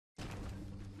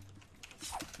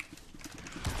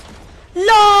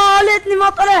لا ليتني ما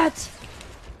طلعت.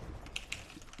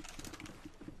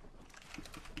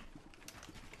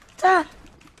 تعال.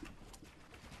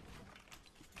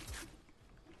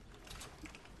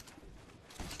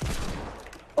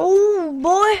 اوه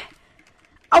بوي،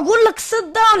 اقول لك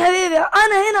صد داون حبيبي،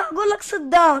 انا هنا اقول لك صد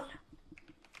داون.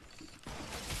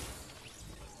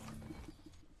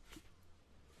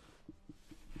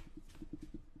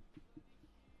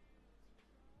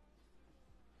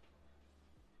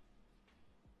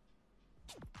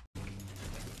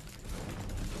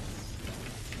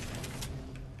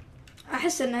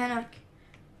 احس انه هناك.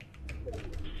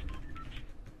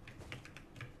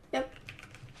 يب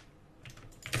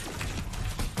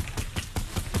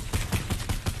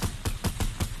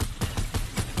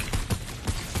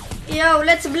يو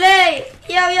ليتس بلاي.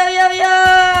 يو يو يو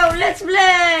يو ليتس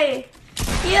بلاي.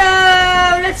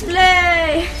 يو ليتس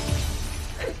بلاي.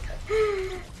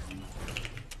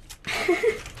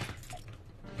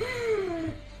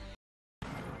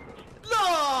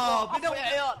 لا بدو يا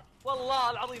عيال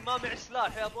والله العظيم ما معي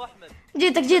سلاح يا ابو احمد.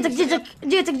 جيتك جيتك جيتك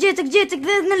جيتك جيتك جيتك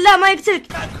باذن الله ما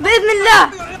يقتلك باذن الله.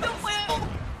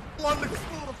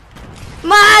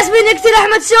 ما عازمين يقتل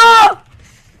احمد شو.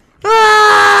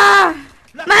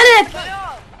 ما عليك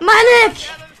ما عليك،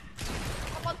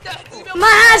 ما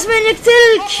عازمين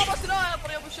يقتلك،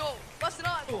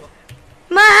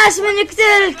 ما عازمين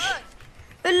يقتلك.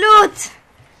 اللوت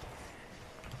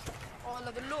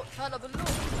هلا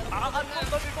باللوت.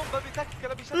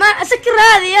 ما اسكر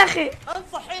هذه يا اخي.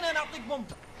 انصحيني انا اعطيك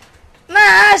بومب. ما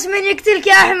عاش من يقتلك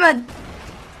يا احمد.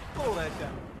 كورة يا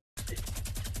شباب.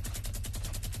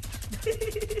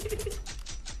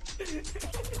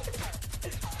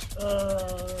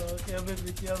 يا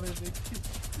ميثك يا ميثك.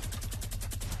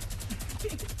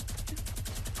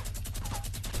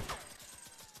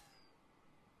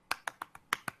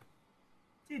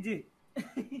 جي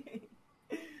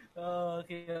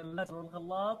اخي لا تروح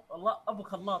الخلاط، والله ابو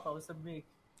خلاطه واسميك.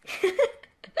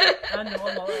 انا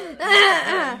والله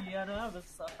انا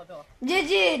بس اخذوه. جي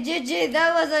جي جي جي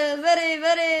that was a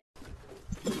very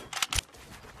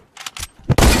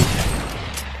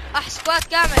سكواد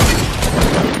كامل.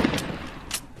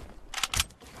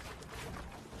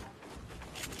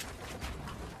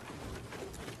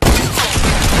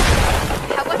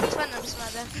 حاولت اتفنن بس ما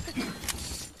قدرت.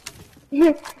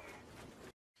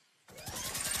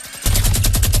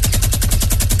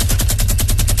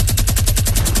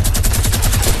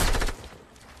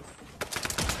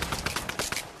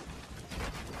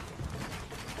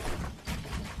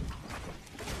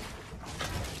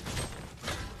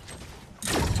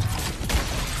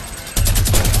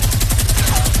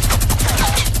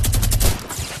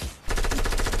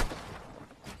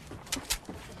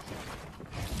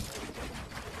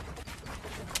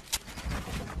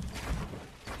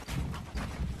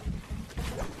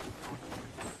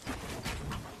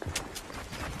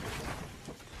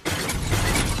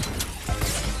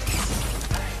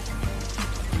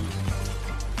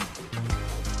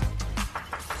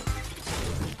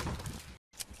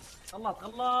 غلط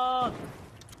غلط.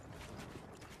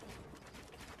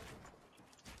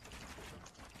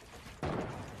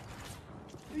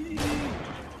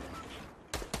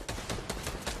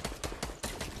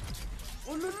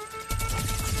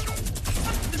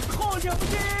 الدخول يا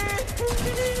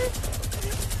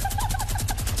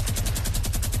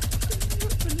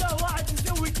بالله واحد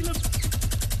يسوي كليب،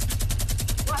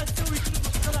 واحد يسوي كليب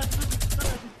طلعت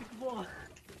تكبوها.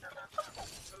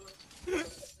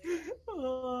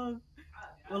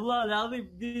 والله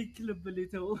العظيم دي كلب اللي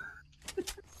تو.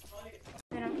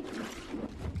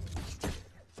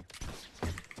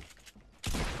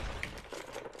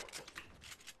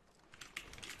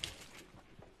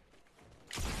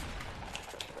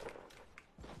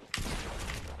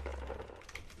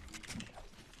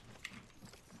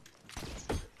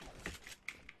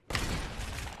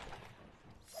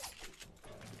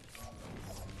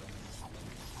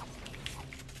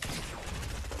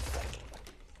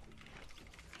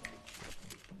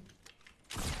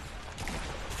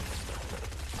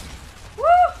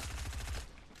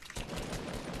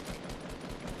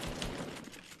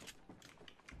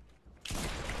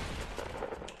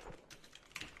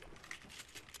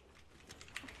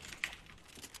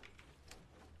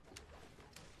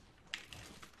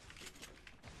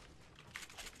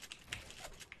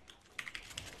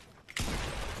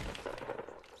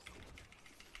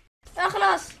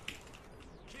 خلاص.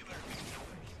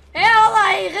 ايه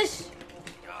والله يغش.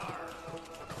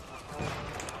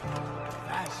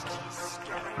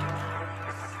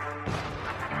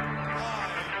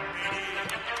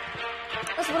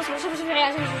 اصبر اصبر شوف يا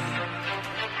عيال شوف.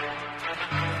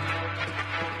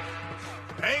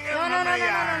 لا لا لا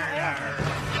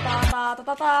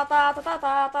طا طا طا طا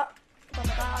طا طا طا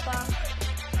طا طا.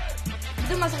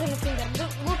 بدون ما استخدم الفينجر،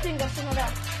 مو فينجر شنو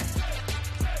ذا.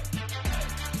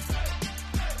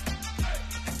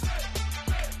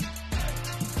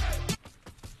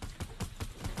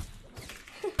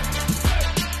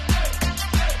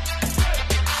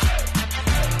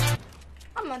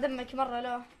 اما دمك مرة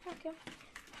لا. اوكي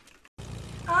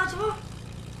شوفوا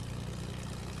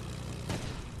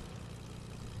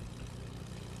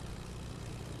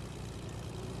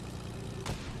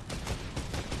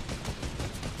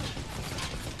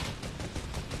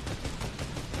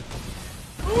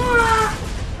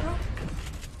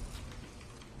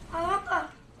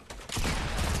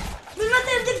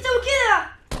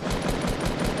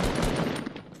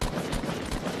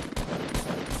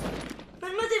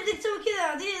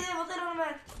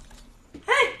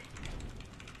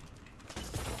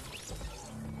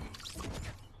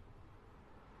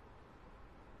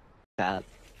تعال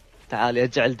تعال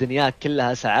يجعل دنياك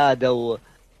كلها سعادة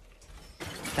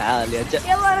تعال يجعل.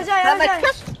 يلا انا جاي انا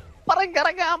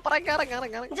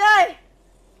جاي.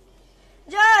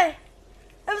 جاي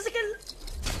امسك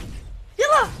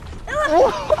يلا يلا.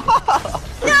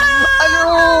 الو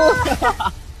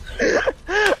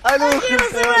الو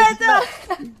اخيرا سويته.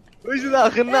 وش ذا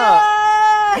اخذناه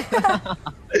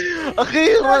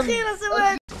اخيرا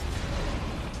سويته.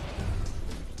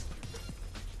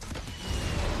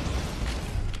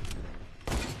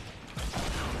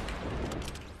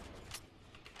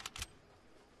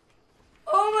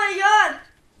 اوه ماي جاد.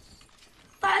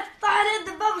 طلع عليه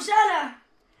الدباب وشاله.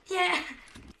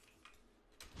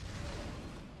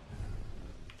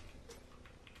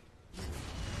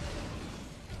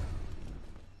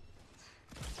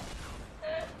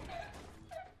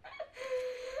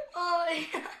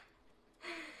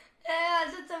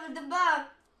 يا زدت بالدباب.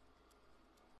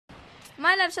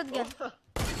 ما نلعب شotgun.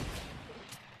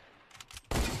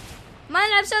 ما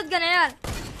نلعب shotgun يا عيال.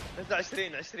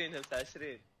 25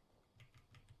 25.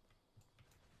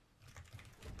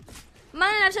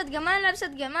 ما نلعب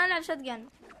shotgun.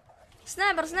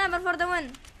 سنايبر فور ذا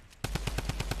وين.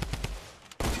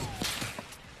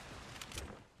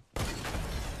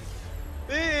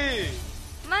 ايه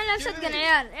ما نلعب shotgun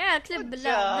يا عيال. كليب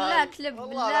بالله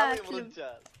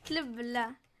كليب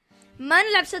بالله. ما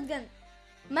نلعب shotgun.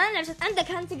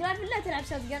 عندك هانتي جراف بالله تلعب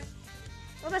shotgun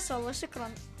وبس. والله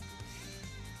شكرا.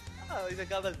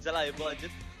 اذا قابلت جلايب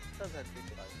واجد تذهب في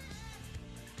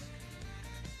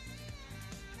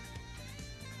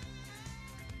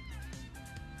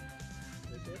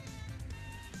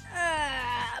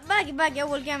باقي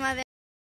اول جيم هذا.